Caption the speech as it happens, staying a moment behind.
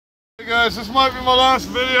Hey guys, this might be my last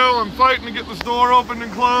video. I'm fighting to get this door opened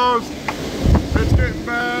and closed. It's getting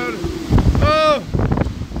bad. Oh!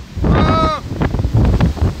 Oh!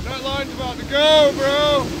 That line's about to go,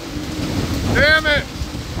 bro. Damn it!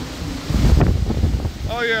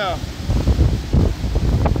 Oh yeah.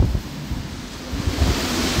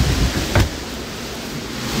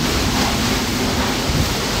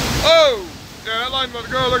 Oh! Yeah, that line's about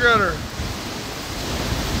to go. Look at her.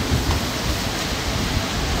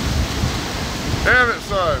 Damn it,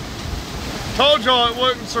 son. Told y'all it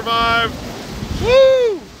wouldn't survive.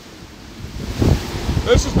 Woo!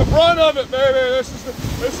 This is the brunt of it, baby. This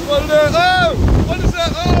is what it is. Oh! What is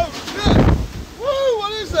that? Oh, shit! Woo!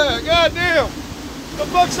 What is that? God damn! What the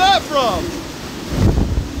fuck's that from?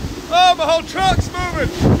 Oh, my whole truck's moving.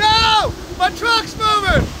 No! My truck's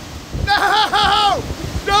moving! No!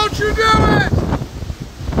 Don't you do it!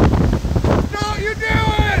 Don't you do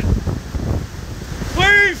it!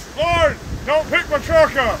 Please, Lord! Don't pick my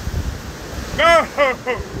truck up! No!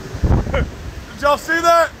 Did y'all see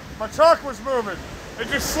that? My truck was moving. It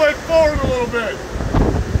just slid forward a little bit.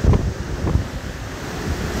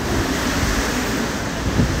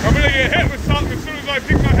 I'm gonna get hit with something as soon as I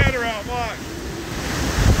pick my header out. Watch.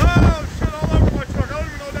 Oh, shit all over my truck. I don't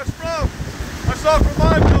even know what that's from. I saw it from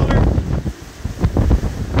my building.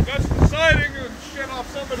 That's the siding and shit off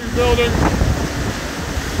somebody's building.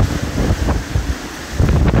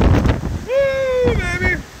 Woo,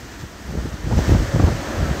 baby!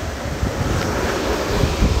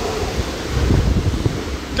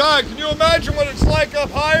 God, can you imagine what it's like up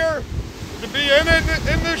higher? To be in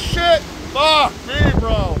this shit? Fuck me,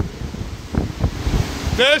 bro.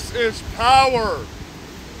 This is power.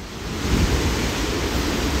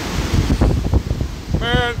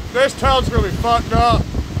 Man, this town's gonna be fucked up.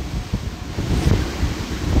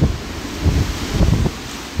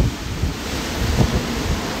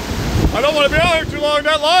 I don't want to be out here too long.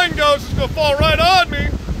 That line goes, it's gonna fall right on me.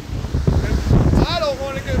 And I don't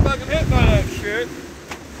want to get fucking hit by that shit.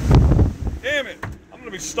 Damn it. I'm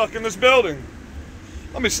gonna be stuck in this building.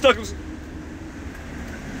 I'm gonna be stuck in this.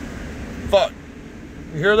 Fuck.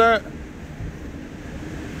 You hear that?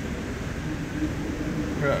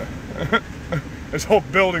 Yeah. This whole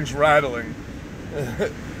building's rattling.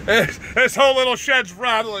 This whole little shed's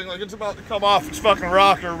rattling like it's about to come off its fucking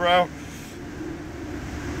rocker, bro.